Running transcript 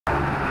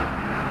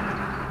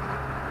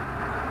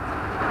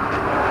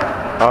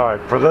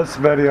Alright, for this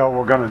video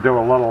we're going to do a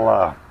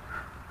little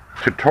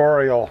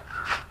tutorial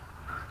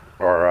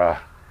or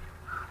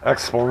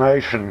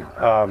explanation.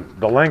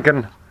 The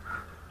Lincoln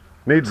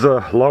needs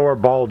a lower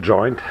ball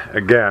joint.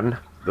 Again,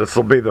 this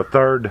will be the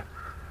third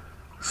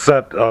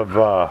set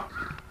of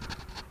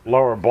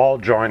lower ball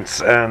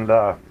joints, and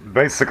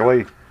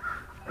basically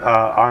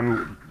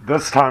I'm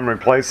this time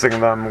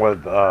replacing them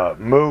with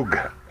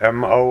Moog,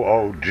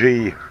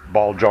 M-O-O-G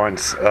ball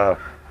joints.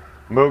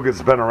 Moog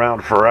has been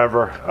around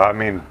forever. I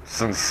mean,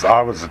 since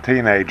I was a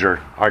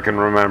teenager, I can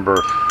remember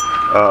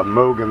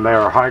Moog, and they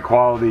are high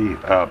quality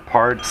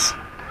parts.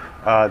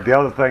 The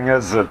other thing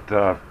is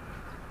that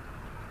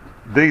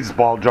these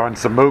ball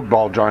joints, the Moog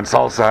ball joints,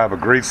 also have a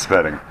grease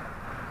fitting.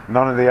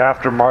 None of the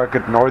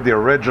aftermarket nor the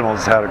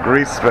originals had a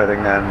grease fitting,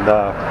 and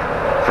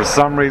for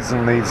some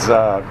reason these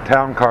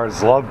town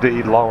cars love to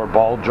eat lower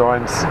ball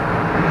joints.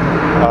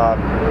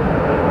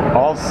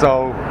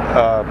 Also,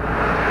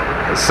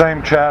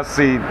 same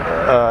chassis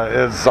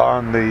is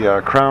on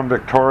the Crown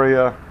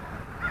Victoria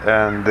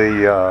and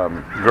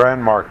the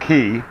Grand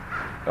Marquis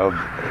of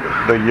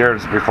the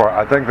years before.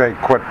 I think they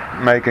quit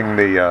making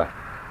the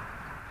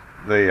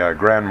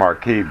Grand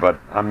Marquis,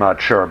 but I'm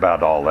not sure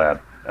about all that.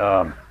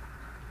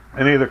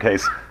 In either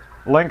case,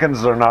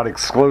 Lincolns are not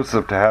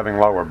exclusive to having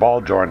lower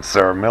ball joints.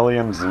 There are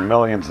millions and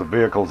millions of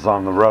vehicles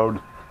on the road.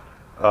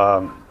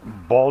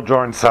 Ball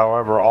joints,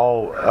 however,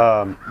 all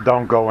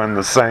don't go in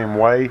the same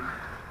way.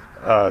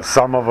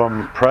 Some of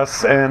them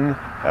press in,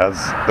 as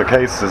the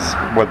case is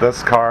with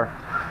this car,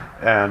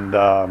 and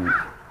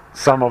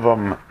some of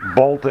them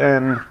bolt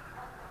in.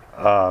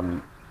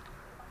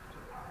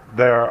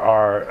 There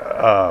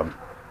are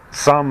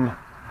some,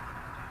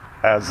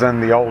 as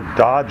in the old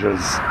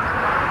Dodges,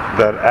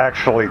 that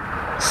actually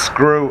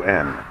screw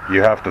in.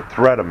 You have to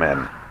thread them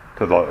in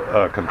to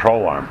the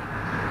control arm.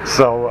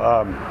 So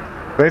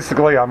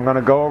basically, I'm going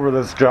to go over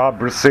this job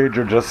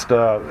procedure just,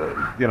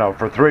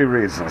 for three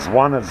reasons.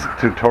 One is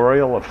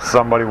tutorial if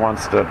somebody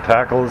wants to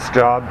tackle this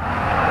job,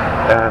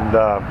 and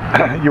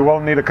you will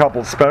need a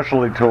couple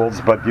specialty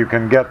tools, but you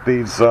can get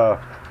these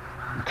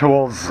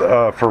tools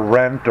for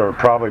rent or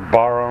probably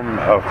borrow them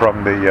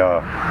from the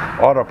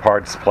auto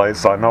parts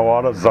place. I know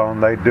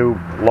AutoZone, they do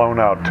loan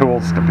out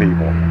tools to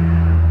people.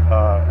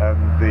 And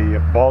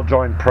the ball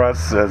joint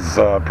press is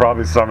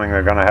probably something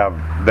they're going to have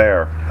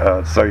there,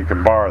 so you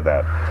can borrow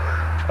that.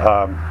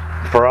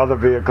 For other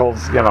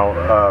vehicles,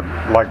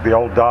 like the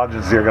old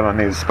Dodges, you're going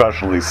to need a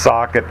specialty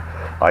socket.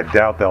 I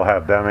doubt they'll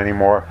have them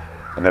anymore.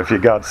 And if you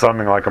got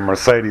something like a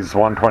Mercedes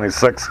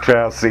 126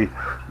 chassis,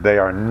 they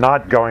are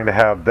not going to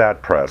have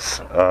that press.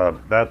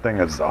 That thing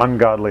is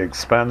ungodly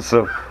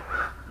expensive,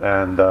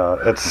 and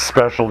it's a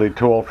specialty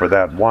tool for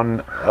that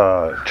one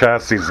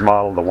chassis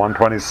model, the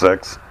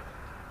 126.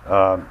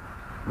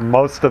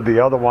 Most of the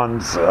other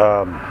ones,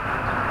 the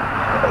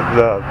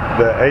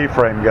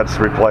A-frame gets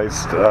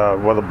replaced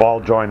with a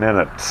ball joint in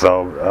it,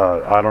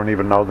 so I don't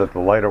even know that the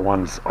later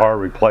ones are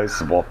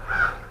replaceable.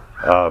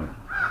 I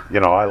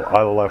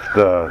left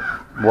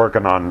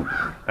working on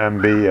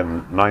MB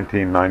in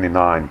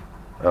 1999,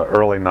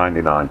 early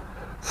 99.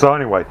 So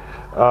anyway,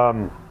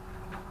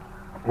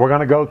 we're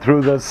going to go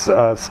through this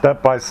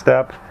step by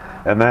step,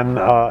 and then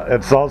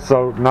it's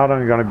also not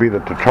only going to be the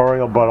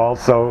tutorial, but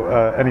also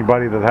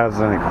anybody that has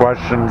any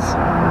questions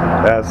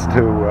as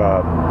to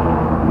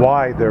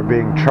why they're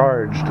being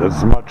charged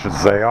as much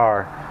as they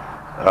are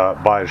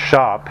by a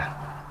shop.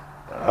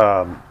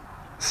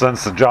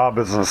 Since the job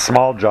isn't a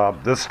small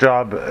job, this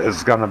job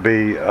is going to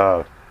be,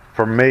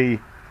 for me,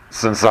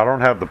 since I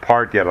don't have the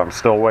part yet, I'm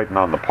still waiting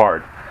on the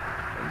part,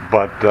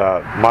 but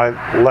my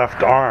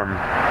left arm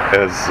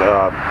is,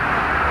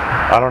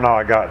 I don't know,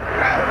 I got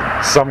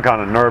some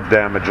kind of nerve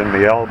damage in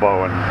the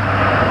elbow, and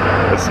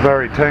it's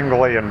very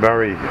tingly and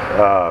very,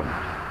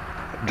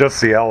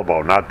 just the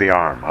elbow, not the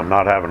arm. I'm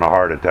not having a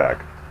heart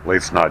attack, at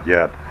least not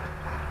yet.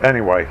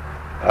 Anyway,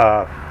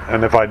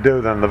 and if I do,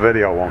 then the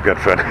video won't get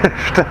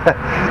finished.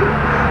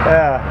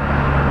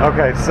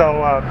 Okay,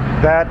 so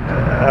that,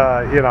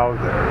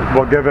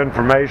 will give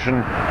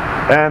information,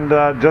 and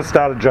just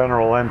out of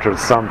general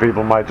interest, some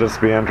people might just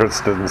be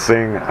interested in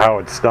seeing how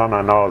it's done.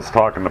 I know I was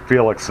talking to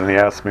Felix, and he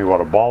asked me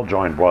what a ball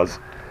joint was.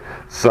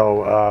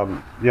 So,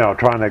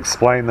 trying to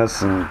explain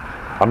this, and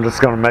I'm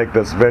just going to make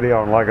this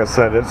video, and like I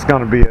said, it's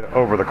going to be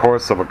over the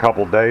course of a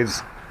couple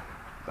days.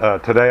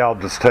 Today I'll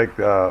just take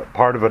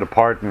part of it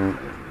apart, and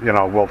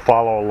we'll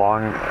follow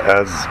along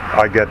as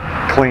I get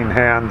clean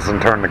hands and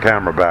turn the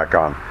camera back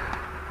on.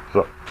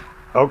 So,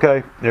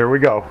 okay, here we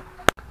go.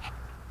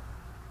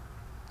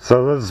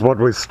 So this is what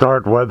we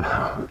start with,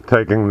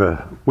 taking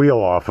the wheel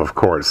off, of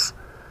course.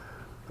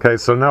 Okay,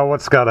 so now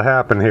what's got to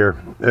happen here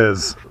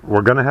is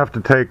we're going to have to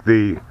take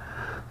the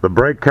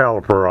brake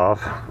caliper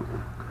off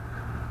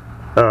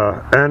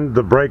and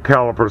the brake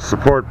caliper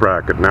support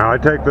bracket. Now I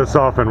take this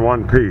off in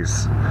one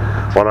piece.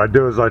 What I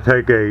do is I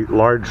take a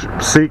large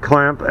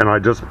C-clamp and I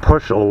just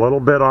push a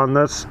little bit on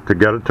this to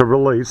get it to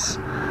release.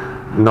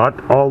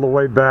 Not all the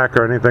way back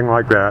or anything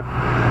like that.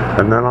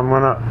 And then I'm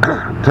going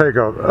to take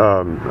a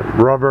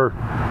rubber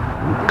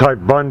type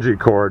bungee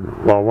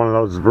cord, well, one of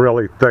those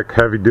really thick,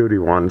 heavy-duty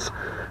ones,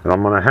 and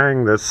I'm going to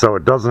hang this so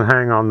it doesn't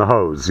hang on the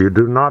hose. You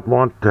do not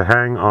want to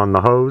hang on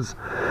the hose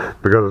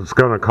because it's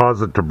going to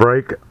cause it to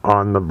break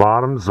on the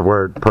bottoms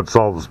where it puts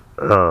all this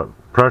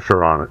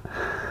pressure on it.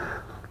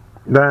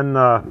 Then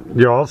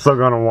you're also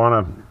going to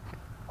want to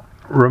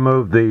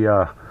remove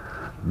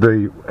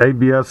the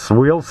ABS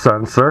wheel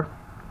sensor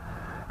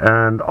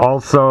and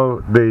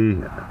also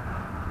the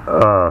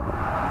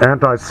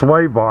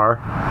anti-sway bar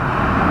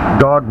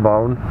dog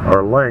bone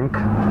or link.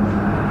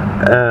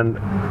 And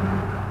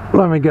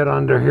let me get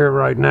under here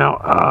right now.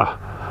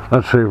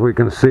 Let's see if we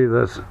can see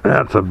this.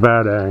 That's a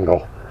bad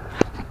angle.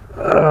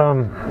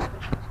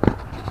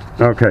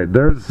 Okay,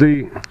 there's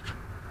the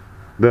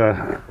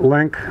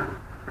link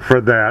for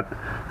that,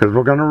 because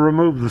we're going to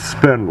remove the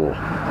spindle,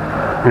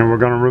 and we're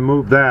going to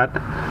remove that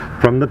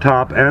from the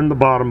top and the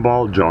bottom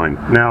ball joint.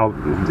 Now,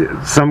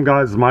 some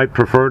guys might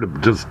prefer to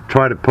just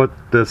try to put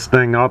this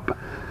thing up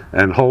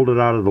and hold it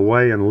out of the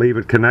way and leave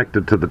it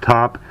connected to the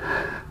top.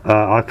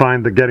 I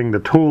find that getting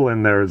the tool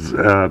in there is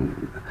a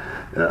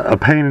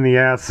pain in the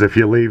ass if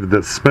you leave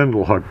the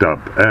spindle hooked up,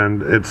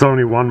 and it's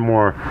only one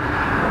more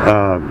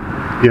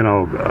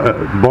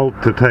bolt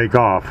to take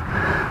off.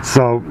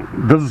 So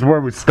this is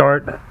where we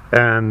start,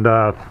 and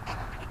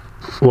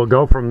we'll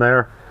go from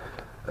there.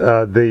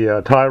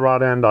 The tie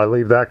rod end, I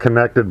leave that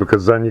connected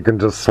because then you can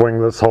just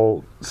swing this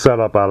whole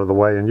setup out of the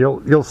way, and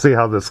you'll see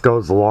how this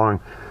goes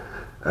along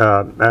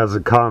as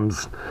it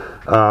comes.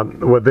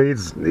 With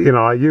these,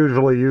 I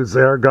usually use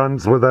air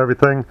guns with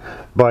everything,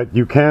 but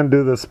you can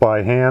do this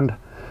by hand.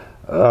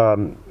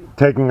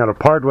 Taking it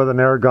apart with an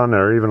air gun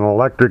or even an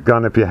electric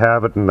gun, if you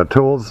have it and the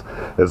tools,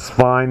 is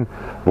fine.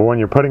 But when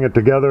you're putting it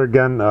together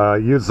again,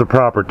 use the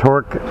proper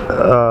torque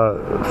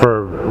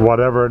for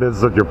whatever it is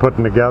that you're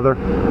putting together.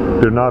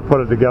 Do not put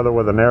it together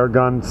with an air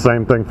gun.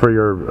 Same thing for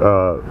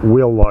your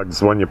wheel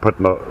lugs when you're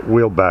putting the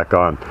wheel back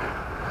on.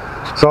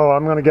 So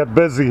I'm going to get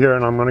busy here,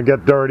 and I'm going to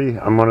get dirty.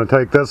 I'm going to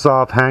take this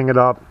off, hang it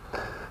up,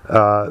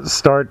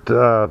 start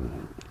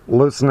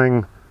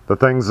loosening the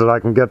things that I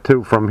can get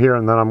to from here,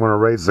 and then I'm going to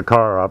raise the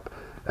car up,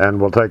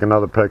 and we'll take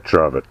another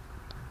picture of it.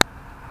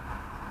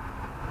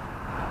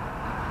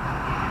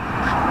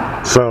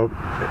 So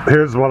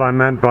here's what I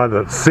meant by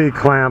the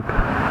C-clamp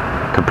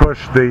to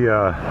push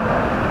the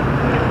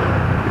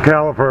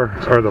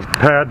caliper or the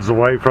pads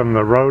away from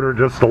the rotor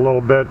just a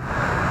little bit,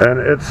 and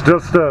it's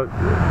just a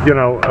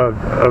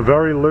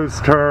very loose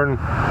turn.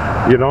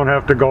 You don't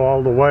have to go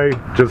all the way,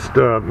 just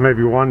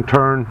maybe one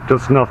turn,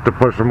 just enough to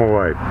push them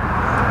away.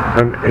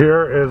 And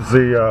here is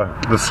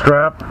the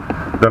strap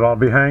that I'll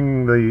be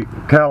hanging the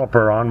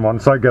caliper on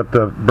once I get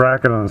the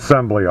bracket and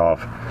assembly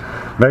off.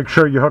 Make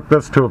sure you hook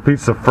this to a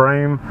piece of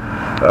frame,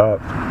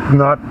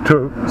 not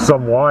to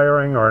some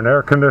wiring or an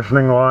air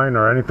conditioning line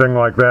or anything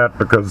like that,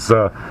 because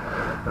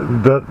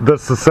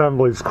this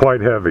assembly is quite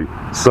heavy.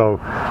 So,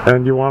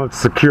 and you want it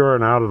secure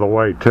and out of the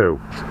way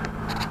too.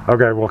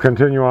 Okay, we'll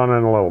continue on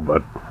in a little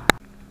bit.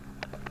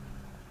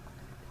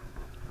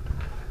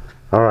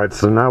 Alright,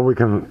 so now we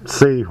can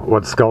see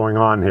what's going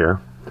on here.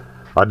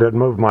 I did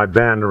move my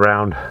band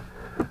around.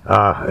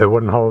 It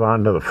wouldn't hold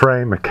on to the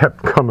frame. It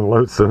kept coming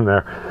loose in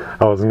there.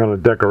 I wasn't going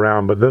to dick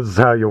around, but this is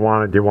how you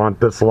want it. You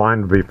want this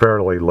line to be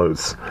fairly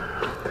loose.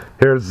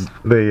 Here's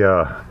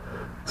the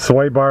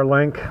sway bar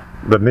link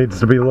that needs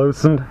to be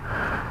loosened,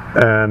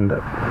 and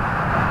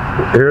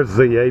here's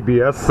the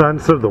ABS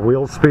sensor, the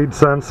wheel speed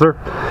sensor.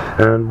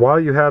 And while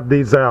you have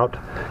these out,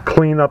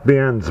 clean up the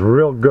ends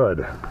real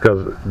good,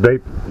 because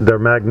they're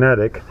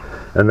magnetic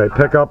and they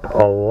pick up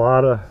a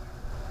lot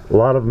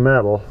of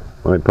metal.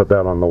 Let me put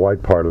that on the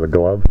white part of the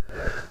glove,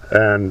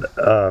 and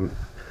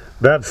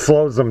that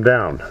slows them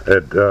down.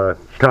 It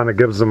kind of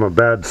gives them a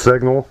bad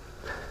signal,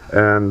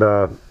 and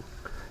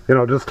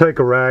just take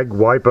a rag,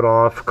 wipe it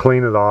off,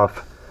 clean it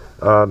off.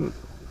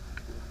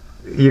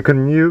 You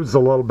can use a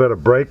little bit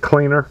of brake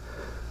cleaner,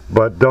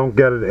 but don't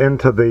get it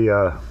into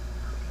the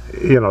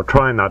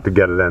try not to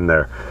get it in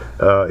there,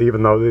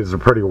 even though these are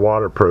pretty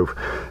waterproof.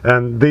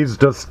 And these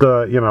just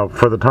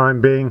for the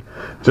time being,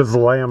 just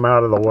lay them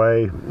out of the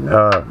way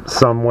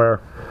somewhere.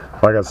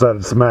 Like I said,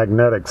 it's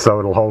magnetic, so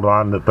it'll hold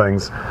on to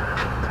things.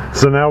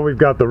 So now we've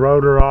got the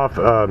rotor off.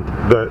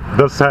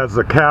 This has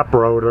a cap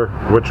rotor,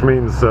 which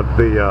means that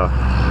the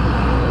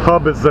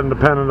hub is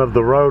independent of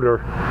the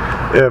rotor.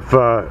 If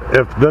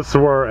this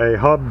were a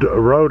hubbed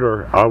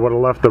rotor, I would have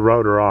left the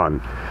rotor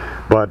on.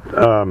 But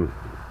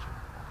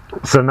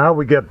so now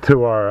we get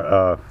to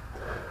our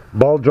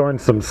ball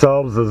joints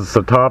themselves. This is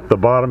the top, the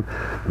bottom.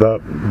 The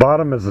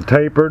bottom is a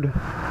tapered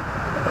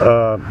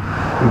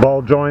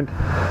ball joint,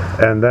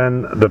 and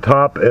then the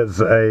top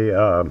is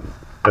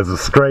a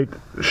straight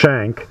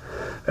shank,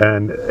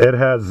 and it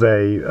has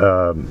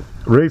a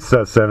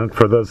recess in it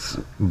for this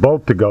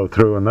bolt to go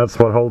through, and that's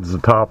what holds the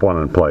top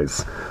one in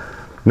place.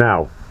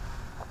 Now,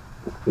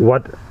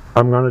 what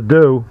I'm going to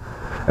do,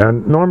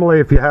 and normally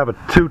if you have a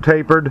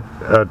tapered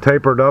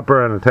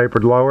upper and a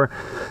tapered lower,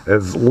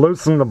 is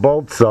loosen the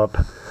bolts up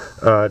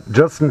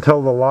just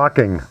until the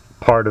locking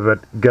part of it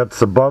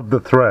gets above the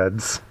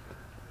threads,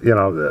 you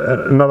know,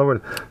 in other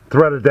words,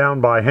 thread it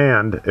down by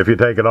hand if you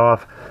take it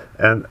off,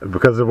 and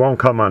because it won't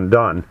come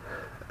undone.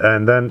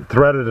 And then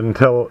thread it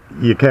until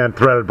you can't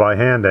thread it by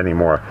hand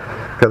anymore.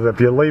 Because if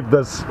you leave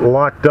this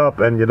locked up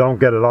and you don't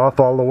get it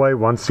off all the way,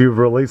 once you've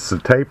released the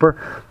taper,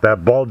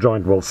 that ball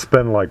joint will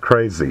spin like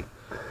crazy.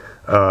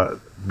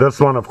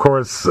 This one, of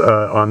course,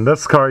 on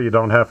this car, you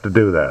don't have to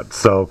do that.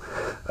 So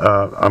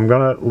I'm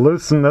going to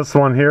loosen this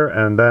one here,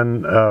 and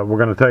then we're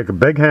going to take a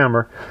big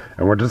hammer,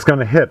 and we're just going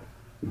to hit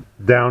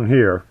down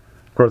here.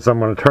 Of course, I'm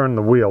going to turn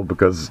the wheel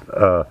because,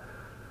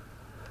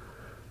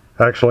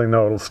 actually,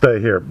 no, it'll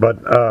stay here. But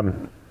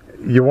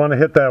you want to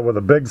hit that with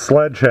a big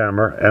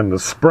sledgehammer, and the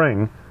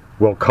spring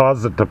will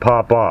cause it to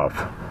pop off.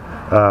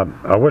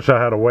 I wish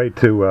I had a way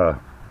to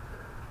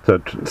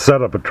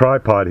set up a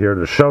tripod here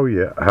to show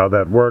you how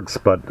that works,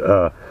 but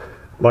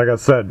like I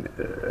said,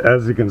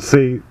 as you can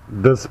see,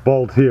 this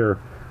bolt here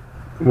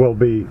will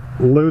be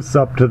loose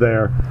up to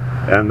there,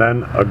 and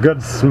then a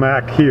good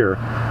smack here.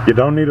 You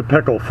don't need a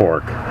pickle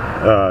fork.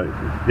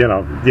 You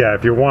know, yeah,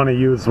 if you want to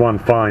use one,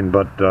 fine,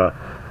 but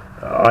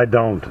I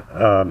don't.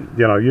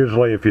 You know,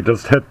 usually if you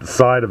just hit the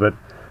side of it,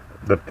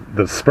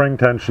 the spring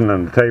tension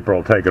and the taper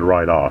will take it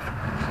right off.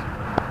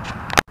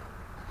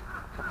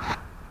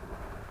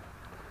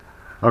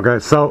 Okay,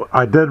 so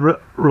I did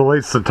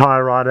release the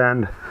tie rod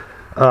end.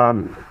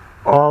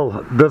 All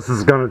this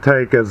is going to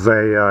take is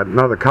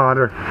another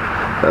cotter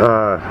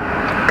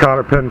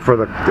pin for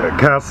the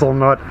castle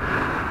nut,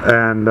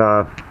 and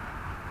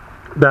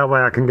that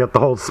way I can get the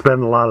whole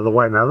spindle out of the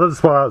way. Now this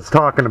is what I was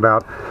talking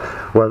about,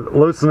 with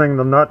loosening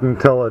the nut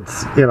until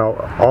it's, you know,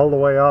 all the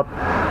way up,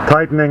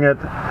 tightening it,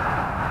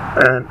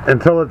 and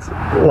until it's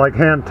like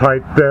hand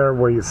tight there,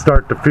 where you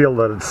start to feel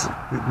that it's,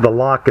 the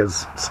lock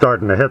is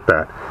starting to hit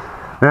that.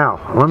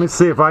 Now, let me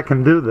see if I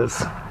can do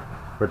this,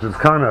 which is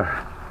kind of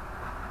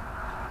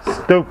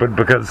stupid,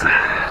 because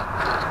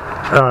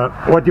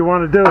what you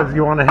want to do is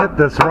you want to hit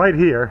this right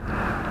here,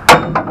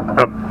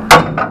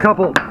 a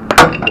couple,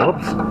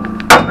 whoops,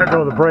 there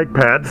go the brake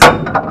pads,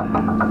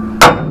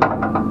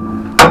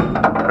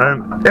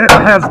 and it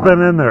has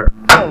been in there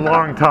a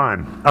long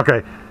time.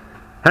 Okay,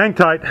 hang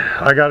tight,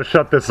 I got to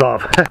shut this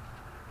off.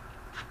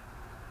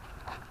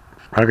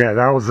 Okay,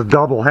 that was a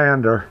double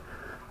hander.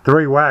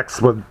 3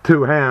 whacks with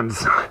 2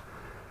 hands,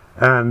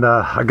 and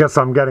I guess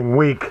I'm getting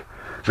weak.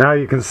 Now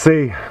you can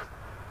see,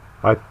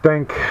 I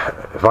think,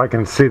 if I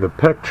can see the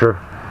picture,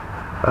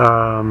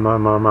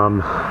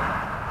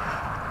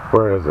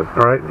 where is it?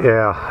 Right?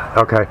 Yeah,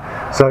 okay.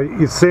 So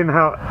you've seen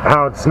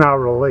how it's now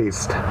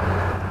released.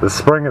 The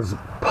spring has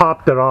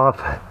popped it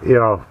off, you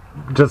know,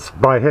 just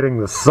by hitting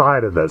the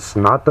side of this,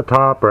 not the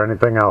top or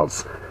anything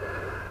else.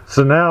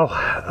 So now,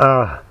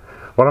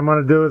 what I'm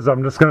going to do is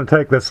I'm just going to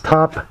take this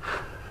top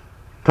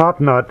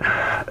nut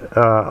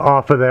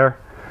off of there,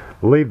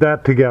 leave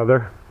that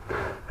together,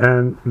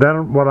 and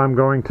then what I'm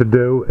going to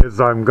do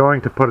is I'm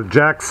going to put a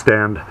jack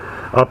stand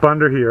up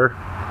under here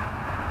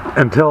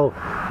until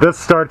this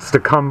starts to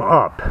come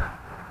up,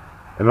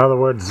 in other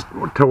words,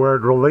 to where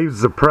it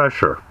relieves the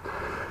pressure,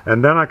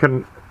 and then I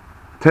can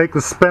take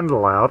the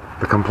spindle out,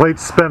 the complete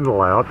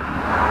spindle out,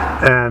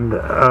 and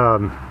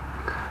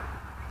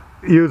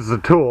use the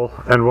tool,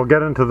 and we'll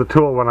get into the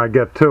tool when I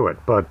get to it,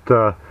 but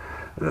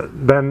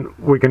then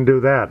we can do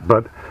that.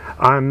 But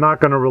I'm not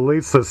going to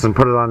release this and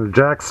put it on the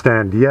jack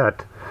stand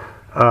yet,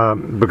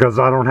 because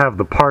I don't have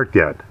the part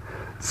yet.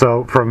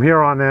 So from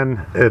here on in,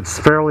 it's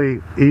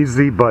fairly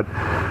easy, but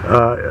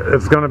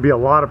it's going to be a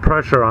lot of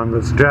pressure on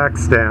this jack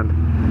stand.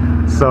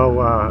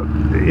 So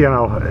you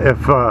know,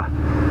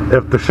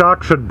 if the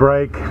shock should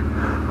break,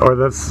 or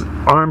this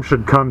arm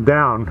should come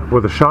down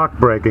with the shock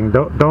breaking,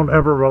 don't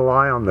ever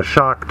rely on the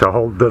shock to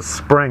hold this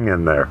spring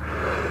in there.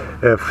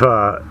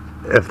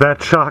 If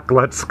that shock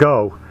lets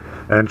go,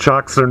 and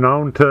shocks are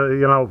known to,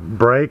 you know,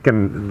 break,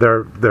 and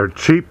they're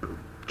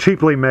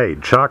cheaply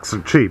made. Shocks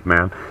are cheap,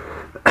 man.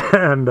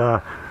 And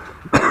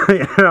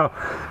you know,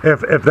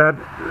 if that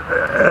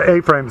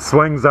A-frame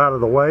swings out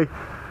of the way,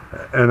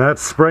 and that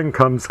spring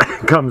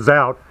comes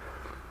out,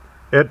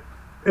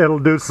 it'll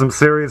do some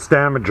serious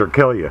damage or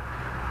kill you.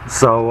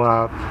 So,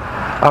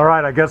 all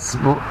right, I guess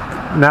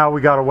now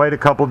we got to wait a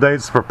couple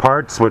days for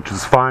parts, which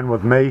is fine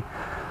with me.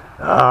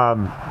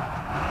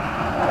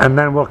 And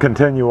then we'll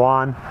continue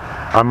on.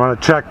 I'm going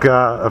to check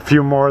a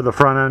few more of the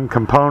front end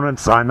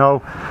components. I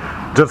know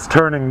just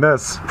turning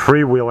this,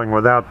 freewheeling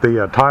without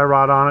the tie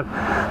rod on it,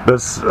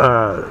 this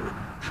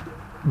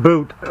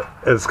boot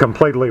is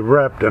completely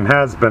ripped and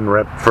has been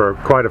ripped for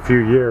quite a few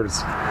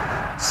years.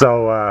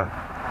 So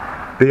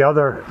the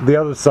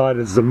other side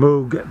is the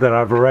Moog that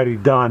I've already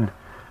done,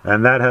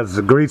 and that has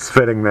the grease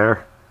fitting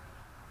there,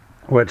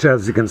 which,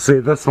 as you can see,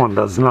 this one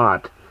does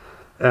not.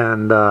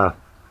 And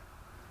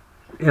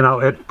you know,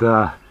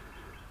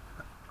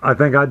 I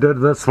think I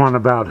did this one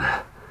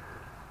about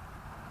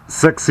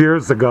 6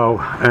 years ago,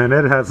 and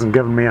it hasn't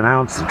given me an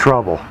ounce of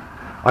trouble.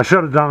 I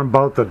should have done them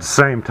both at the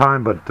same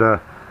time, but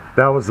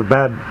that was a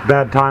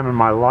bad time in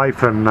my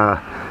life, and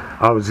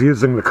I was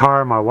using the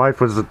car. My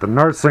wife was at the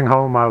nursing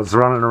home. I was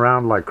running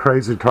around like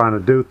crazy trying to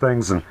do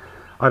things, and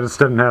I just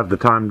didn't have the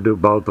time to do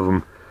both of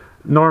them.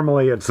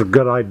 Normally it's a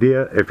good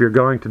idea if you're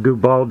going to do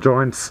ball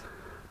joints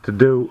to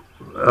do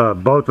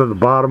both of the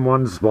bottom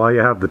ones while you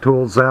have the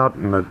tools out,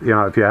 and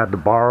if you had to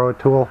borrow a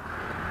tool.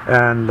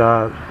 And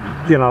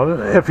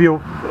if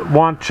you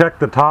want, check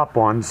the top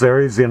ones.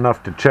 They're easy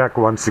enough to check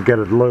once you get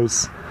it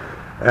loose.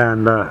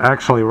 And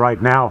actually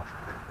right now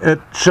it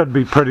should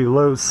be pretty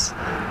loose.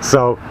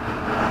 So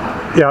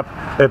yep,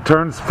 it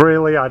turns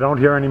freely. I don't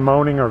hear any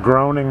moaning or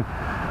groaning.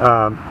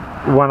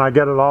 When I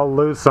get it all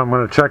loose, I'm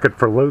going to check it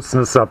for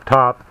looseness up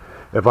top.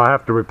 If I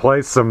have to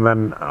replace them,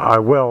 then I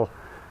will.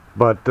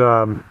 But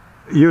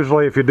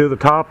usually if you do the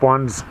top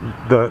ones,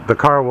 the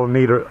car will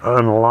need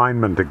an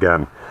alignment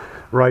again.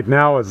 Right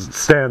now, as it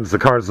stands, the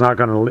car's not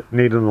going to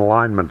need an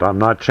alignment. I'm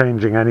not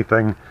changing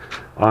anything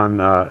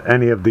on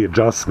any of the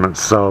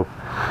adjustments. So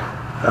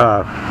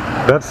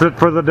that's it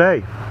for the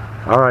day.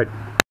 All right.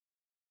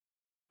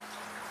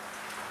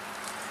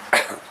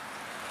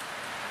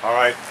 All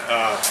right,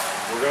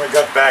 we're going to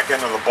get back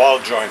into the ball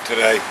joint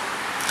today,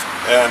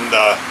 and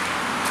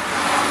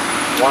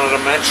wanted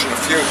to mention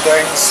a few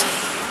things.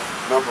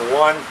 Number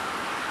one,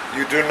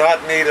 you do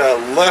not need a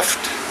lift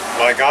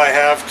like I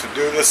have to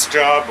do this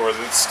job, or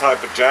this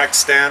type of jack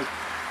stand.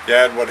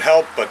 Yeah, it would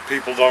help, but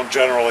people don't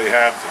generally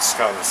have this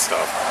kind of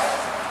stuff.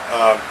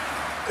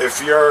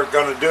 If you're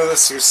going to do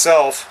this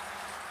yourself,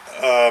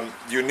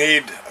 you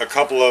need a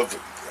couple of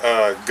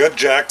good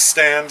jack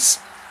stands,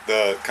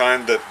 the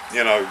kind that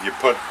you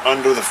put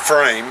under the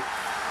frame.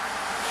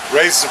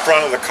 Raise the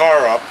front of the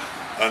car up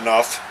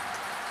enough,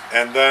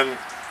 and then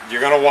you're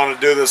going to want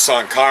to do this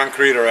on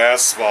concrete or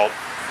asphalt.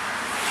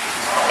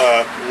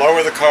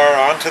 Lower the car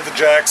onto the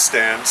jack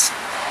stands,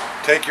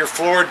 take your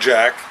floor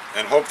jack,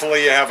 and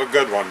hopefully you have a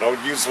good one.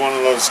 Don't use one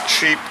of those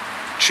cheap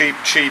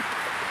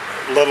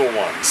little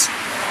ones.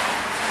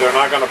 They're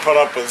not going to put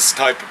up with this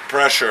type of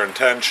pressure and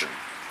tension.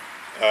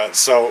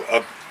 So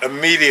a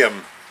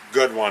medium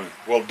good one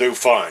will do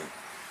fine.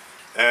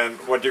 And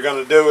what you're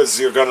going to do is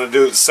you're going to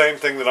do the same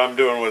thing that I'm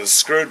doing with a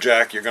screw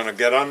jack. You're going to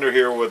get under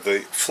here with the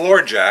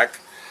floor jack,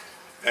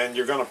 and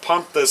you're going to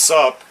pump this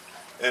up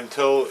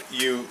until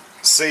you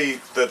see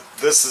that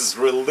this is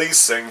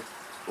releasing,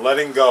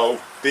 letting go,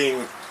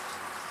 being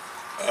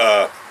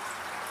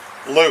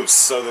loose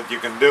so that you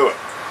can do it.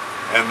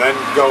 And then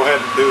go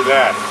ahead and do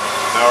that.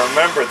 Now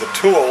remember, the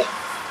tool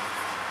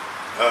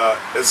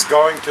is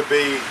going to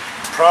be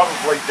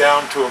probably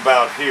down to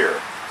about here.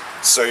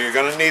 So you're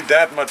going to need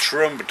that much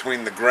room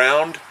between the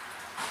ground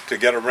to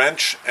get a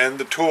wrench and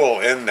the tool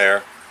in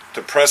there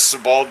to press the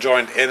ball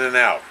joint in and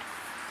out.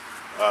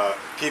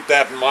 Keep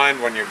that in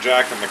mind when you're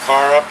jacking the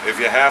car up. If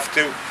you have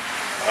to,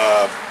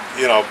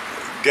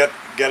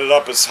 get it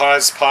up as high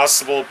as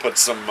possible. Put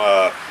some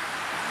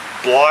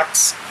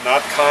blocks,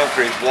 not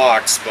concrete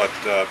blocks, but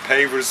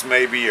pavers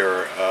maybe,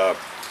 or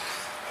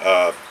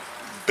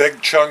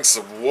big chunks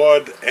of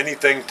wood,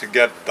 anything to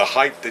get the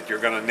height that you're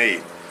going to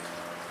need.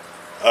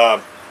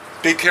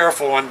 Be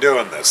careful when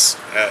doing this.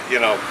 If you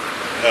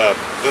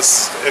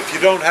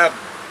don't have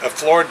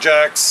floor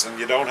jacks and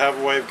you don't have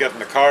a way of getting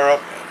the car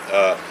up,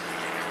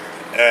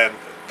 and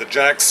the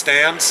jack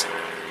stands,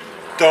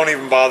 don't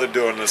even bother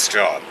doing this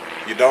job.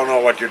 You don't know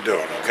what you're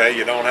doing, okay?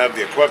 You don't have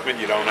the equipment,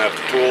 you don't have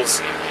the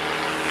tools.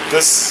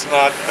 This is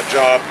not a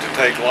job to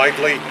take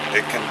lightly.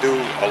 It can do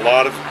a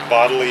lot of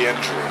bodily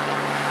injury.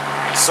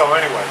 So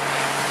anyway,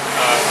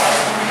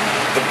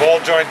 the ball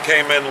joint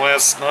came in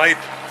last night.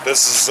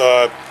 This is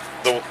the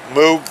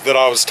Moog that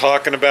I was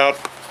talking about,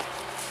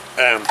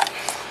 and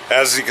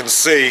as you can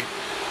see,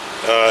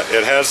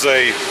 it has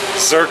a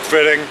Zerk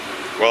fitting.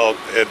 Well,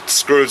 it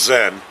screws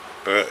in,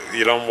 but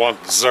you don't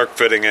want the Zerk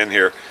fitting in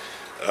here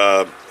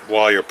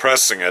while you're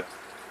pressing it.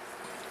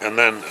 And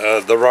then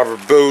the rubber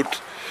boot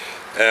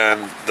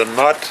and the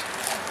nut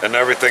and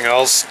everything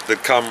else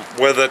that come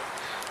with it.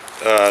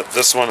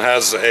 This one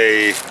has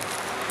a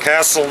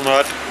castle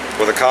nut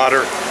with a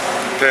cotter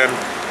pin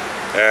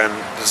and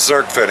the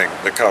Zerk fitting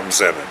that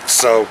comes in it.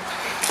 So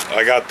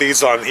I got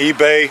these on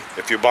eBay.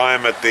 If you buy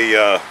them at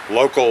the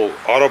local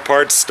auto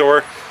parts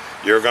store,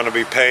 you're going to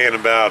be paying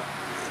about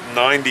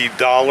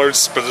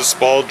 $90 for this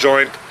ball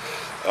joint.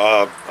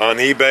 On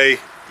eBay,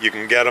 you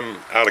can get them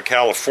out of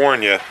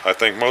California. I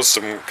think most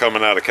of them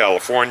coming out of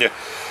California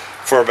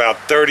for about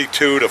 $32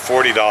 to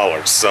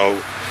 $40.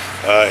 So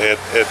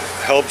it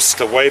helps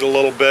to wait a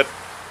little bit,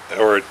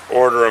 or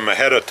order them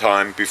ahead of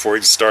time before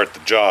you start the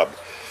job.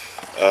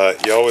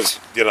 You always,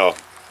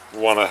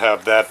 want to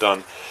have that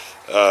done,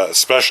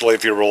 especially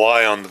if you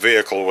rely on the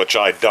vehicle, which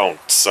I don't.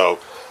 So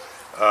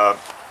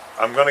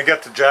I'm going to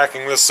get to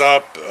jacking this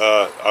up.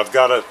 I've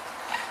got to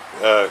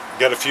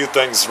get a few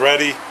things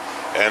ready,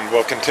 and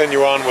we'll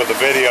continue on with the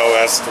video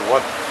as to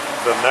what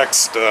the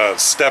next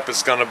step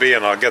is going to be,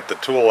 and I'll get the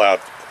tool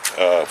out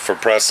for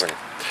pressing.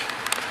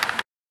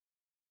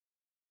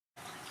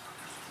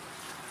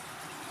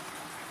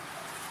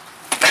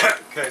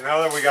 Okay,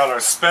 now that we got our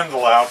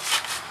spindle out,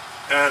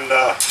 and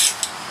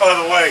by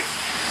the way,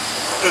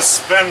 this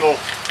spindle,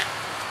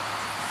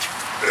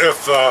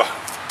 if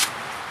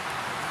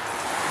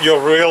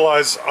you'll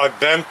realize I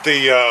bent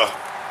the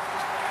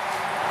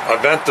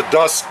I bent the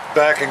dust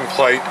backing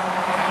plate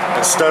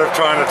instead of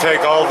trying to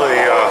take all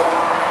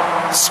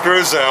the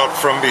screws out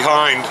from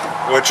behind,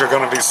 which are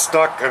going to be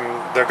stuck and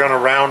they're going to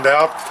round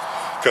out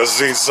because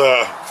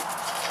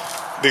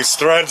these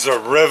threads are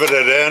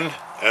riveted in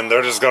and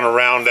they're just going to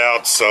round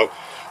out. So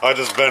I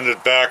just bend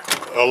it back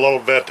a little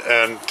bit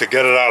and to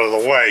get it out of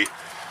the way.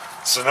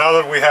 So now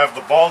that we have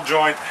the ball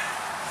joint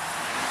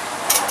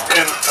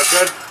in a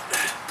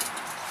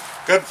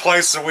good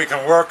place that we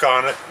can work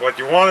on it, what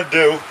you want to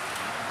do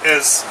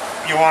is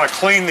you want to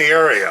clean the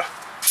area.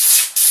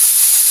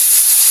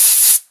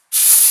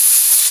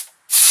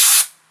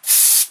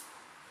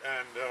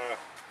 And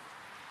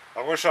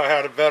I wish I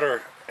had a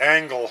better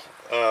angle,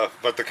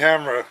 but the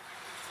camera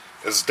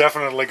is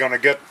definitely going to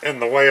get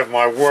in the way of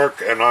my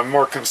work, and I'm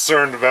more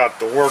concerned about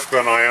the work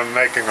than I am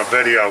making a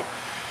video.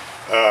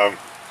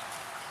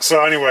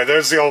 So anyway,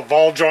 there's the old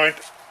ball joint.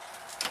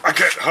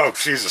 Oh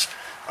Jesus,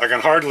 I can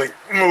hardly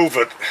move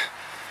it,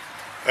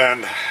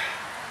 and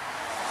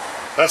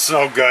that's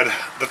no good.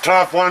 The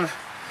top one,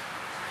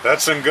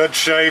 that's in good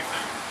shape,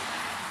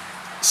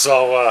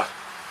 so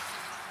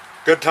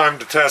good time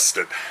to test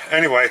it.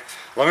 Anyway,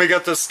 let me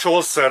get this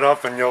tool set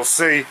up and you'll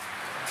see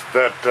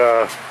that,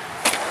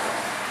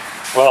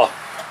 well,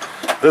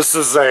 this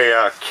is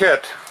a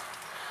kit.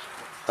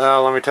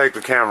 Let me take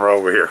the camera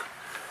over here.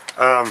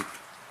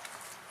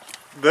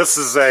 This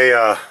is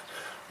a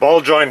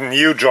ball joint and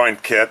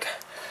U-joint kit,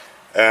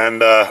 and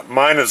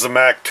mine is a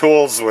Mac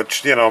Tools,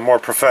 which, you know, more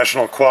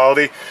professional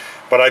quality,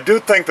 but I do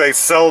think they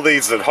sell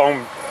these at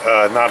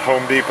not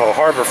Home Depot,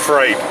 Harbor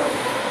Freight,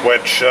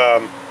 which,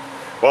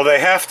 well, they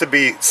have to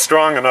be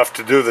strong enough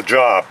to do the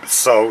job.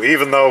 So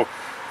even though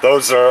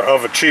those are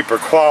of a cheaper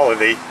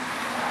quality,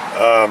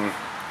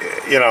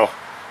 you know,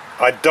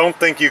 I don't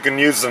think you can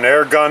use an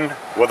air gun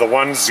with the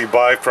ones you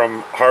buy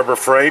from Harbor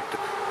Freight.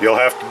 You'll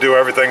have to do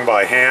everything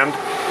by hand,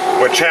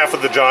 which half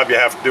of the job you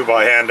have to do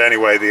by hand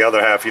anyway, the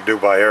other half you do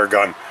by air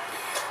gun.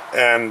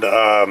 And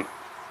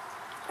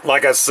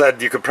like I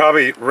said, you could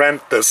probably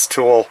rent this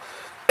tool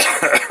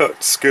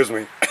excuse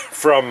me,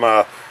 from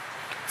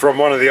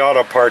one of the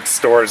auto parts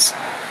stores,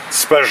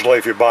 especially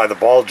if you buy the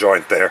ball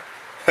joint there.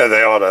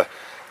 They ought to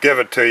give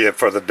it to you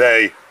for the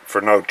day for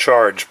no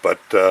charge, but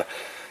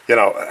you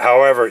know,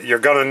 however, you're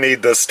going to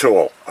need this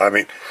tool. I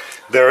mean,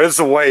 there is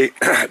a way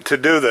to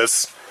do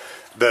this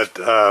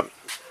that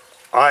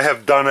I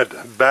have done it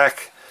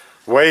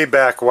way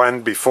back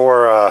when,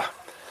 before,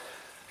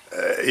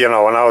 you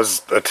know, when I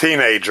was a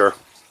teenager.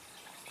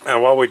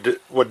 And what we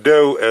would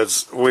do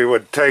is we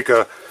would take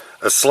a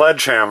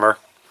sledgehammer,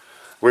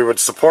 we would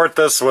support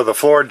this with a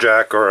floor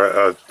jack or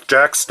a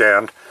jack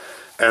stand,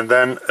 and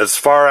then as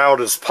far out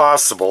as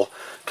possible,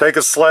 take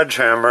a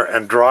sledgehammer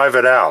and drive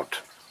it out.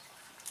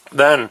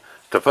 Then,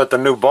 to put the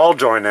new ball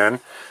joint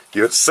in,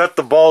 you set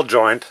the ball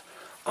joint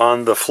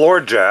on the floor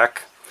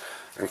jack.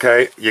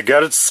 Okay, you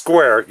get it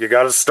square. You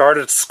got to start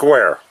it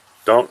square.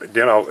 Don't,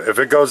 you know, if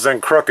it goes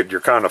in crooked,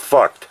 you're kind of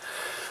fucked.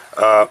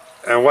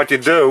 And what you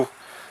do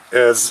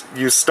is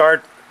you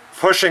start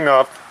pushing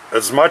up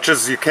as much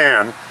as you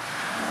can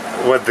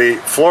with the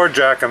floor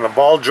jack and the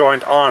ball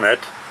joint on it,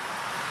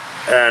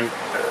 and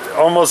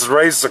almost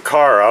raise the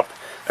car up,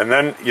 and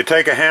then you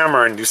take a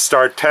hammer and you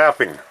start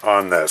tapping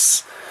on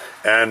this,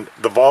 and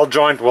the ball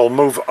joint will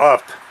move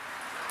up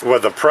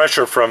with the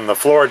pressure from the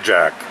floor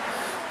jack.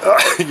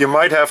 You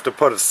might have to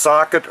put a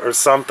socket or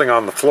something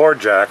on the floor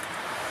jack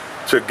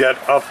to get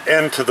up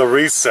into the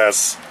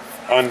recess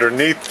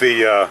underneath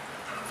the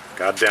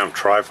goddamn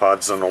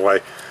tripod's in the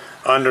way,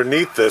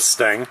 underneath this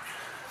thing,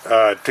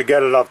 to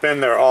get it up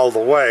in there all the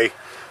way.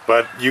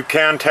 But you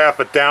can tap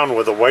it down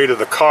with the weight of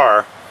the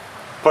car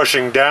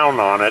pushing down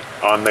on it,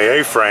 on the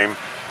A-frame,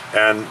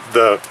 and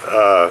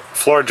the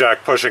floor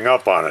jack pushing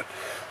up on it.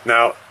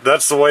 Now,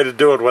 that's the way to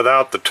do it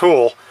without the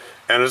tool,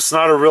 and it's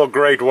not a real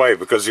great way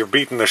because you're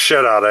beating the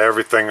shit out of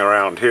everything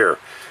around here.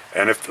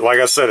 And if, like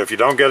I said, if you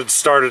don't get it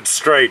started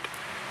straight,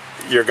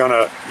 you're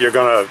gonna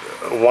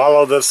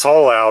wallow this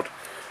hole out,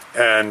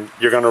 and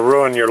you're gonna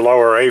ruin your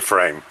lower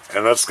A-frame,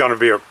 and that's gonna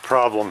be a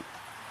problem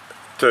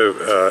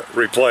to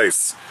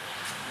replace.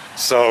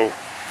 So,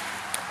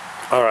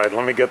 all right,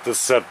 let me get this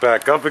set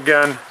back up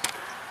again.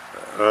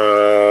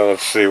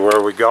 Let's see, where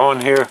are we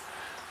going here?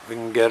 We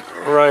can get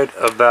right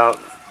about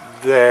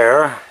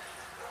there.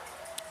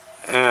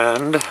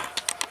 And,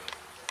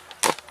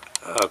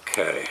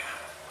 okay,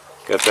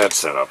 get that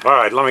set up. All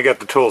right, let me get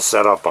the tool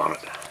set up on it.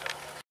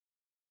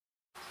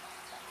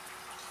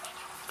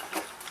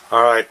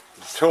 All right,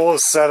 the tool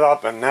is set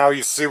up, and now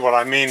you see what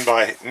I mean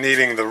by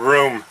needing the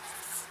room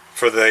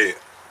for the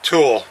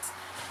tool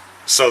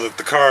so that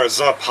the car is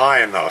up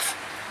high enough.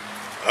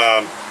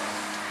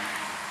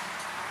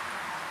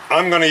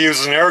 I'm going to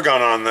use an air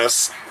gun on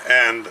this,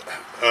 and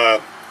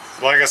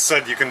like I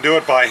said, you can do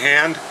it by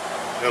hand.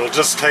 It'll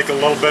just take a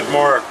little bit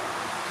more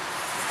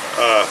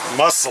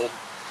muscle,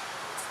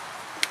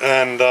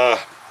 and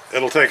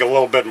it'll take a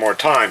little bit more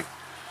time.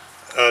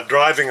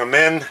 Driving them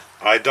in,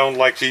 I don't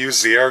like to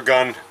use the air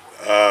gun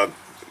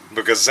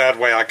because that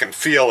way I can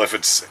feel if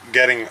it's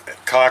getting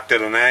cocked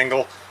at an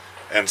angle,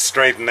 and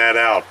straighten that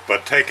out.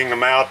 But taking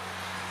them out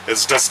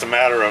is just a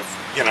matter of,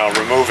 you know,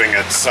 removing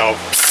it. So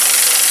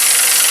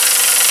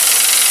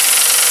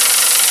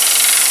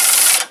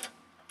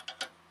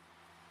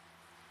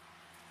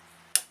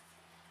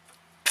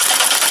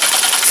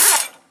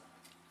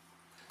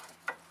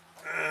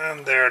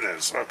and there it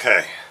is.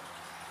 Okay.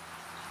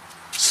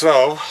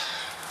 So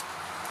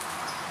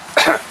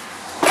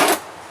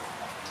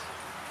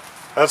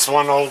that's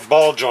one old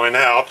ball joint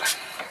out.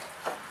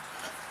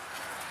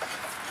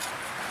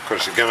 Of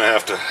course, you're gonna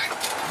have to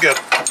get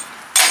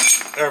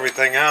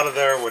everything out of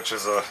there, which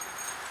is a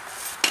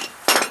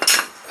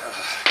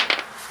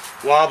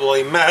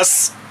wobbly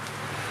mess.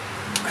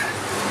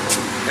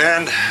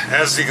 And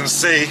as you can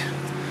see,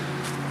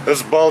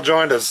 this ball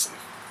joint is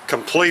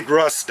complete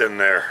rust in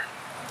there.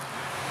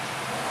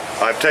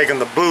 I've taken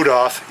the boot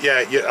off.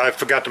 Yeah, I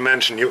forgot to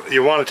mention,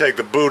 you want to take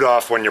the boot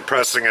off when you're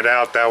pressing it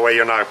out. That way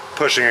you're not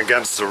pushing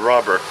against the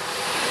rubber.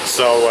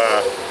 So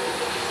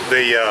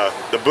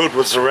the boot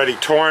was already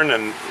torn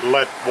and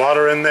let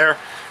water in there.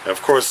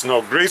 Of course,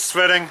 no grease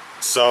fitting.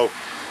 So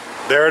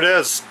there it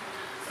is.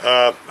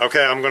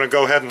 Okay, I'm going to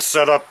go ahead and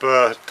set up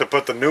to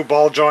put the new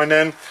ball joint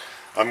in.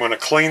 I'm going to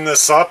clean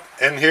this up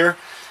in here,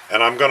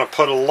 and I'm going to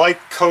put a light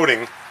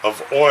coating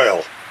of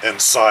oil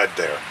inside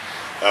there.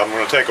 I'm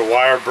going to take a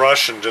wire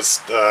brush and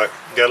just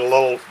get a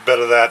little bit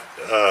of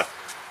that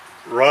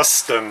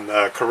rust and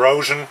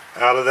corrosion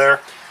out of there,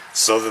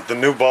 so that the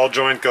new ball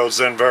joint goes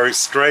in very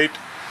straight,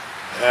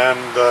 and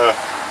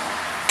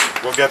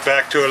we'll get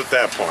back to it at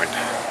that point.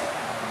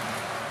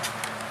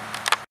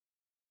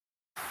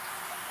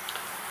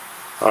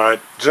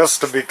 Alright,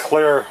 just to be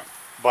clear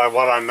by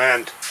what I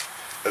meant,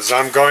 is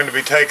I'm going to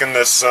be taking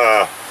this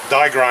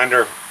die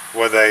grinder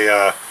with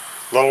a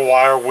little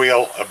wire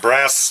wheel, a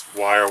brass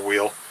wire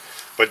wheel,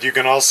 but you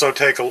can also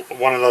take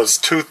one of those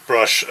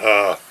toothbrush,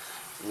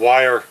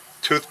 wire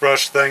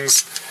toothbrush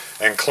things,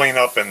 and clean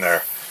up in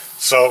there.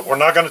 So we're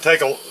not going to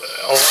take a lot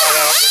out, we're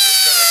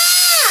just going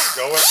to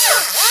go in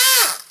there,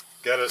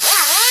 get it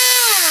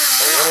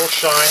a little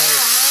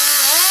shiny.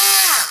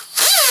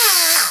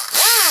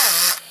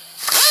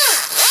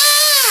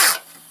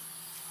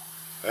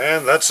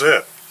 And that's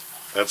it.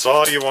 That's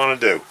all you want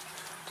to do.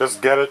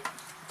 Just get it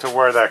to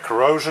where that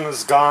corrosion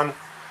is gone,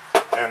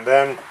 and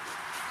then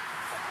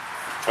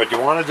what you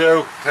want to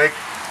do, take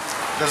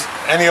just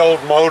any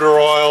old motor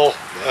oil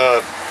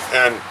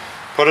and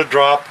put a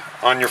drop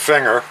on your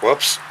finger,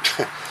 whoops,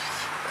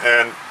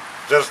 and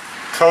just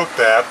coat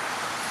that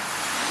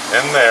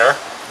in there,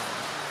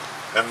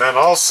 and then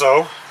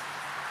also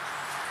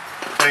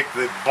take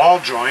the ball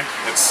joint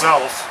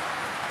itself.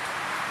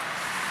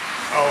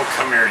 Oh,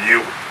 come here,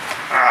 you.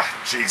 Ah,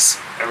 jeez,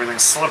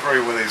 everything's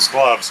slippery with these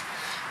gloves.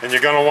 And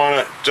you're going to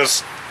want to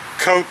just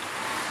coat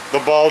the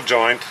ball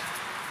joint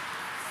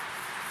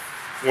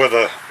with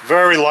a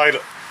very light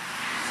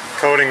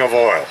coating of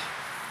oil,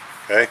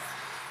 okay?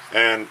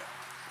 And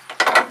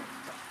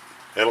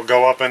it'll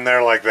go up in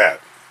there like that.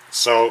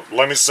 So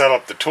let me set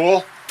up the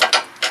tool,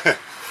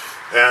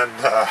 and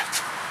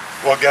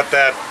we'll get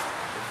that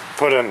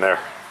put in there.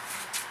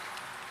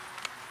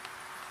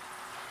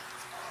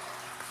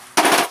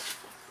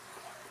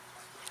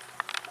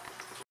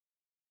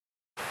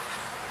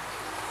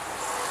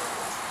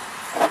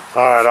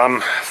 Alright,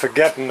 I'm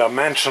forgetting to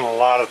mention a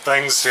lot of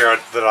things here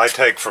that I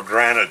take for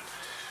granted.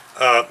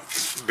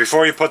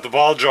 Before you put the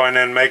ball joint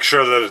in, make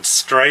sure that it's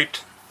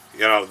straight,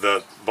 you know,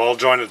 the ball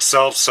joint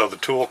itself, so the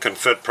tool can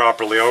fit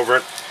properly over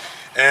it.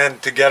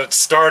 And to get it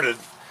started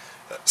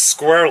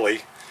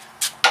squarely,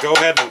 go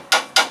ahead and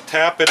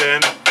tap it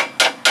in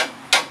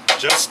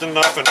just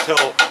enough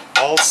until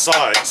all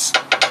sides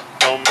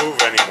don't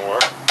move anymore.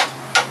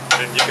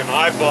 And you can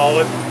eyeball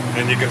it,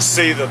 and you can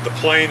see that the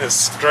plane is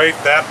straight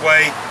that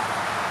way,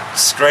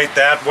 straight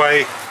that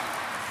way,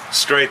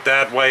 straight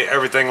that way.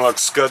 Everything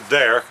looks good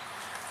there.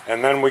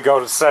 And then we go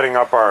to setting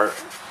up our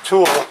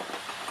tool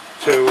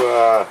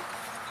to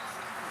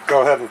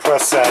go ahead and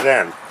press that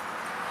in.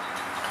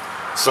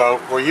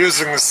 So we're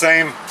using the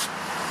same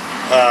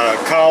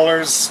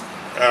collars.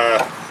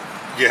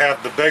 You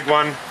have the big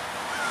one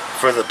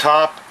for the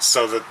top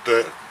so that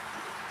the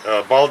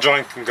ball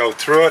joint can go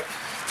through it.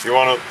 You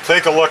want to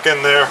take a look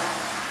in there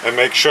and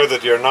make sure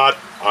that you're not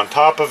on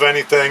top of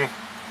anything,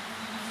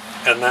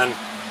 and then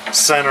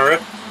center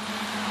it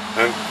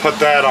and put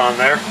that on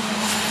there.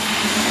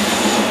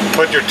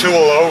 Put your tool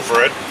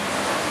over it,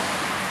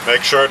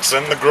 make sure it's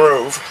in the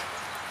groove.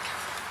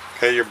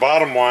 Okay, your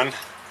bottom one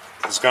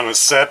is going to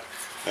set,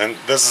 and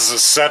this is a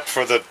set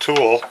for the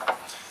tool,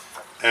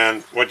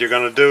 and what you're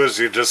going to do is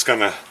you're just going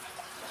to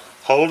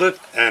hold it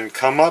and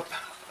come up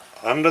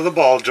under the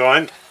ball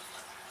joint,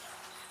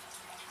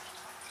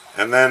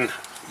 and then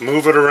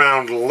move it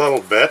around a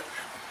little bit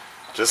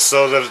just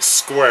so that it's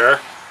square.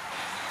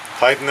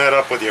 Tighten that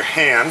up with your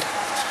hand,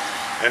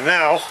 and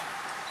now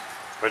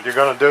what you're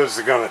going to do is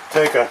you're going to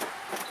take a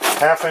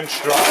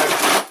 1/2-inch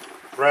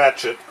drive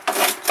ratchet,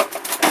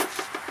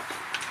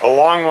 a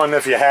long one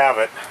if you have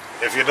it.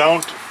 If you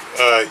don't,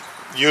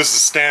 use the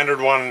standard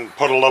one and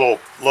put a little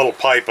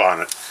pipe on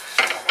it.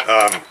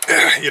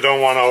 You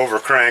don't want to over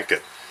crank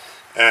it.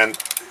 And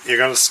you're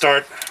going to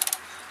start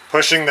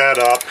pushing that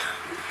up,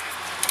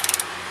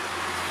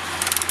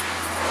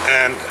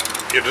 and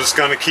you're just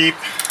going to keep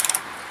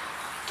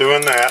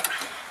doing that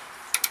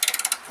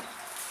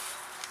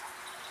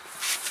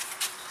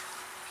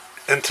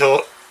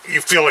until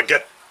you feel it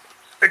get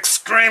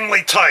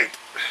extremely tight.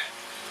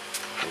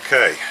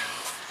 Okay,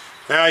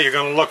 now you're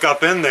going to look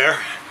up in there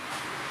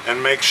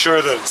and make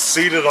sure that it's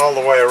seated all the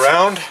way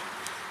around.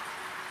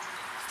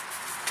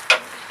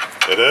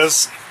 It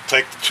is.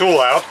 Take the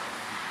tool out.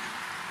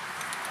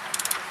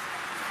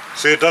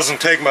 See, it doesn't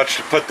take much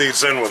to put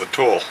these in with a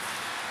tool.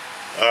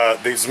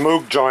 These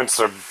Moog joints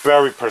are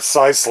very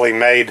precisely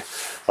made.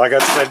 Like I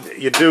said,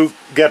 you do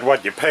get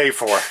what you pay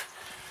for.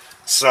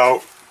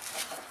 So,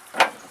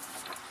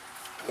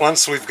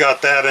 once we've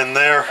got that in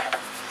there,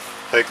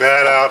 take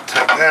that out,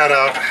 take that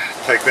out,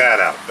 take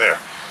that out. There.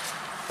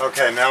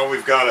 Okay, now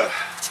we've got a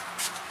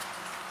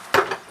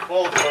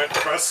ball joint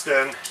pressed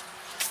in,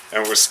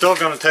 and we're still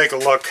going to take a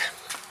look,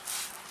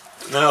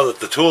 now that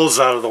the tool's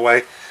out of the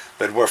way,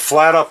 that we're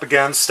flat up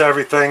against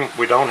everything.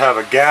 We don't have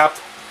a gap,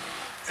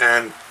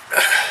 and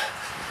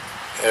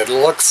it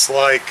looks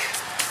like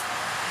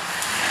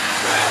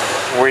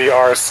we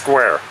are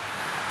square.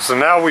 So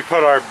now we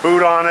put our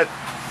boot on it.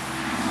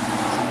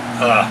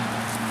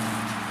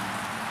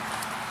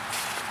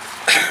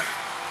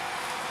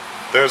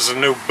 There's a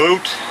new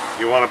boot.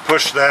 You want to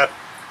push that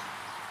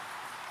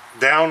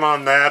down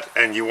on that,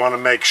 and you want to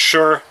make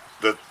sure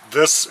that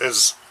this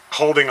is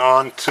holding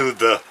on to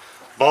the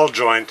ball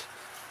joint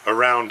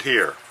around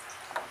here.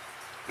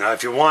 Now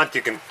if you want,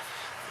 you can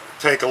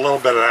take a little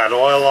bit of that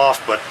oil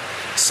off, but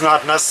it's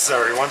not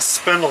necessary. Once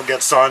the spindle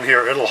gets on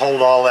here, it'll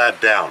hold all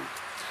that down.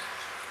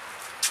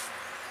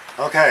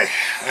 Okay,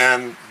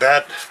 and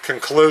that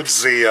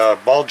concludes the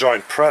ball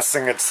joint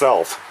pressing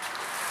itself.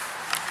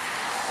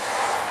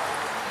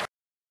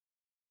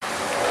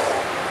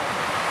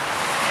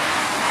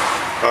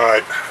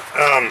 Alright,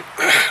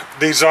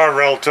 these are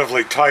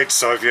relatively tight,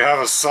 so if you have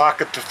a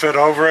socket to fit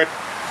over it,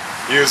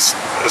 use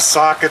a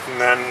socket and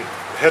then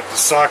hit the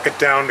socket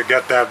down to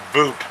get that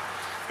boot.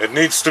 It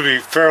needs to be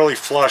fairly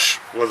flush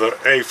with an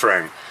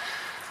A-frame.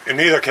 In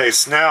either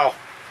case, now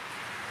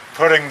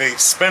putting the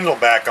spindle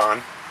back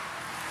on,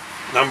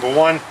 number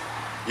one,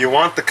 you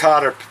want the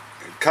cotter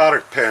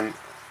pin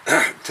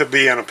to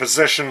be in a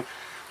position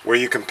where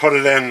you can put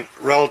it in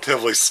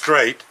relatively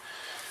straight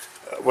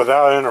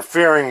without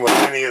interfering with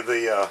any of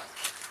the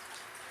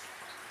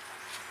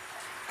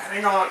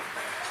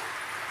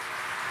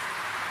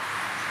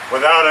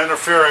without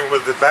interfering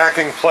with the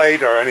backing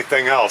plate or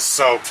anything else.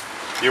 So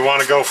you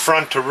want to go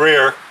front to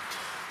rear,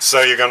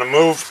 so you're going to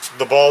move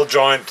the ball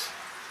joint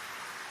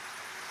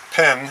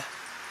pin,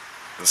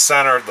 the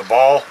center of the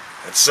ball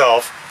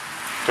itself,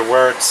 to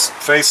where it's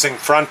facing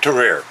front to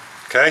rear.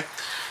 Okay?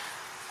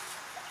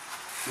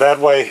 That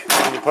way,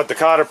 when you put the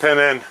cotter pin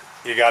in,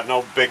 you got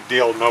no big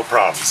deal, no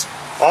problems.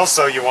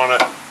 Also, you want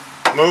to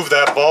move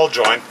that ball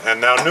joint, and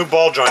now new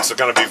ball joints are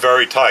going to be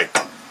very tight.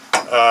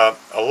 A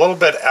little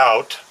bit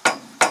out,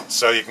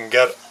 so you can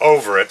get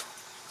over it,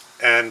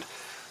 and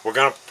we're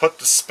going to put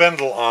the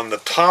spindle on the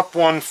top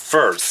one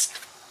first,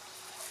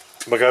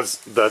 because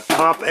the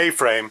top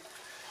A-frame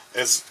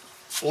is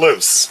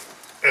loose.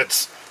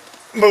 It's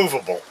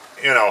movable,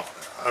 you know.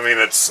 I mean,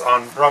 it's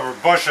on rubber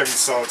bushing,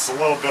 so it's a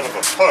little bit of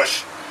a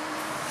push,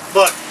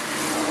 but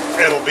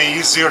it'll be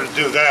easier to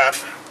do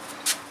that.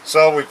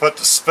 So we put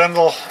the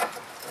spindle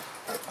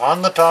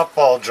on the top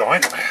ball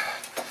joint,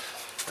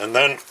 and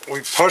then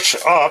we push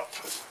up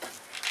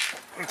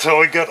until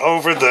we get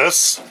over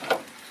this.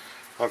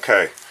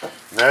 Okay,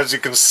 and as you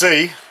can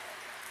see,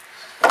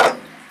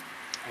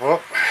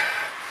 whoop,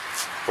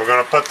 we're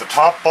going to put the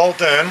top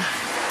bolt in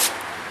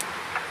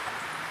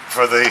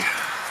for the,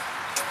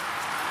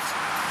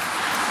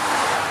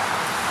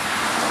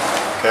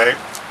 okay,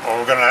 what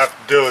we're going to have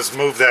to do is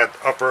move that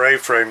upper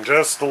A-frame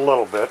just a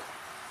little bit.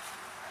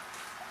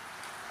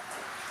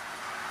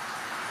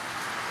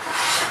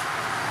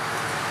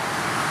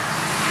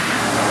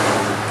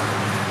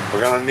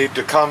 We're going to need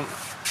to come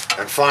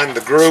and find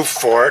the groove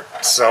for it,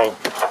 so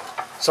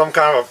some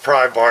kind of a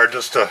pry bar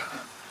just to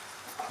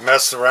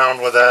mess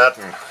around with that,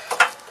 and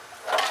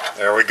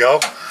there we go.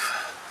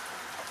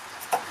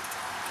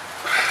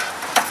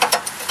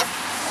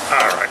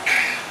 Alright,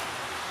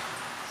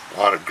 a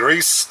lot of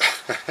grease.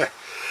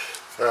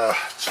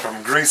 It's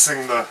from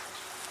greasing the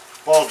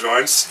ball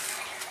joints.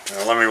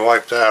 Now, let me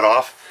wipe that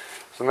off.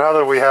 So now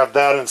that we have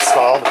that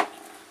installed,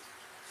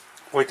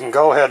 we can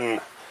go ahead and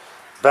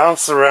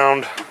bounce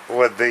around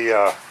with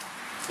the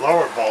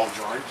lower ball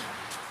joint,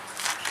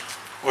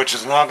 which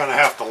is now going to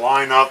have to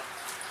line up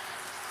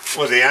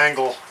with the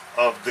angle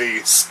of the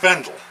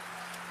spindle.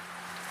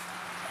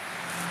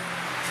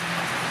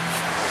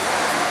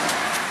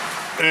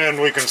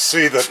 And we can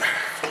see that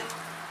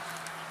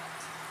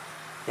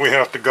we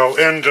have to go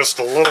in just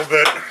a little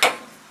bit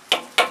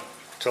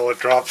till it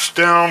drops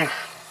down.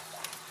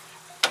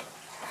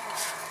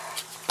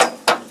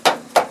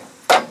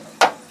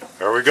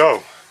 There we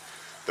go.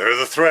 There are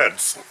the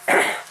threads.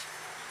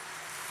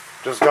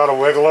 Just got to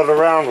wiggle it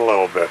around a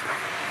little bit.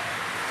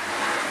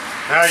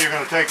 Now you're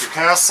going to take your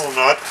castle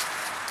nut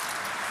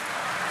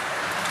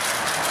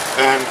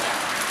and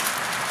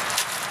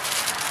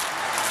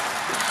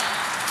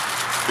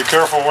be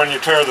careful when you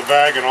tear the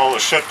bag and all the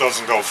shit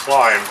doesn't go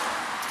flying.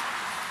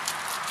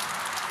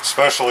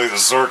 Especially the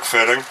Zerk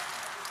fitting.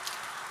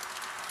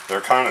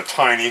 They're kind of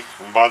tiny.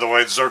 And by the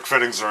way, Zerk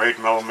fittings are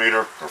 8mm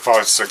or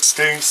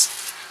 5/16.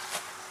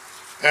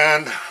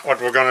 And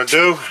what we're going to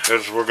do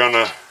is we're going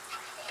to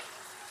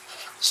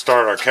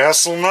start our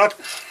castle nut.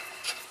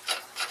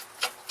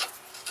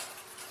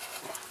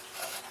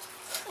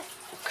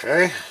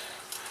 Okay.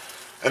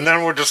 And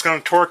then we're just going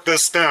to torque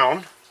this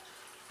down,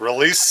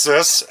 release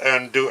this,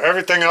 and do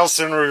everything else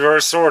in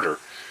reverse order.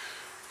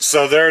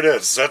 So there it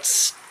is.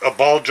 That's a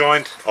ball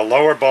joint, a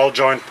lower ball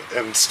joint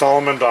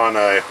installment on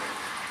a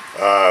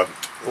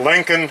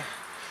Lincoln,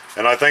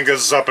 and I think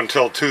this is up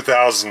until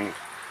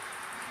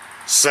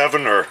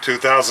 2007 or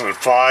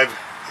 2005.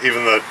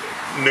 Even the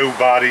new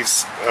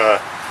bodies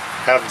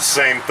have the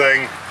same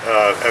thing,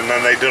 and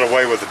then they did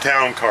away with the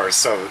town cars,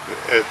 so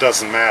it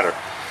doesn't matter.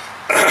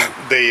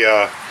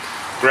 The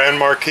Grand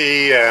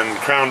Marquis and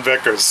Crown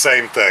Vic are the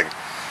same thing.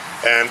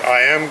 And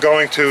I am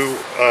going to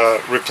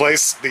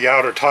replace the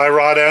outer tie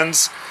rod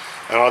ends,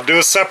 and I'll do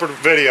a separate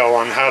video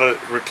on how to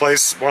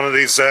replace one of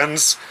these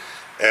ends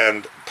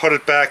and put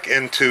it back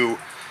into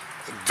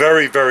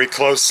very, very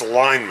close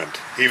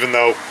alignment, even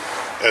though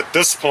at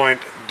this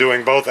point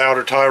doing both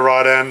outer tie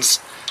rod ends,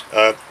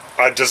 I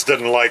just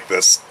didn't like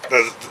this,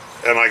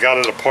 and I got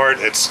it apart.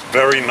 It's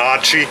very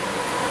notchy,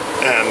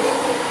 and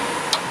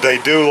they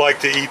do like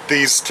to eat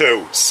these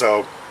too,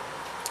 so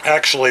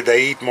actually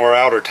they eat more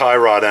outer tie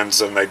rod ends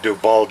than they do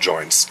ball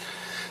joints.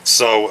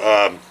 So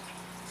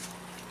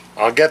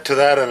I'll get to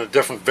that in a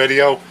different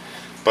video,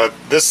 but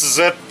this is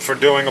it for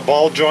doing a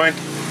ball joint.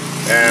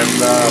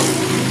 And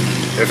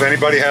if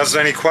anybody has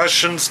any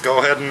questions, go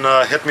ahead and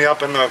hit me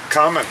up in the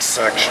comments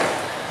section.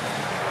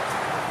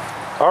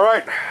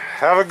 Alright,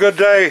 have a good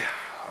day.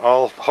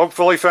 I'll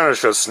hopefully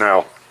finish this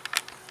now.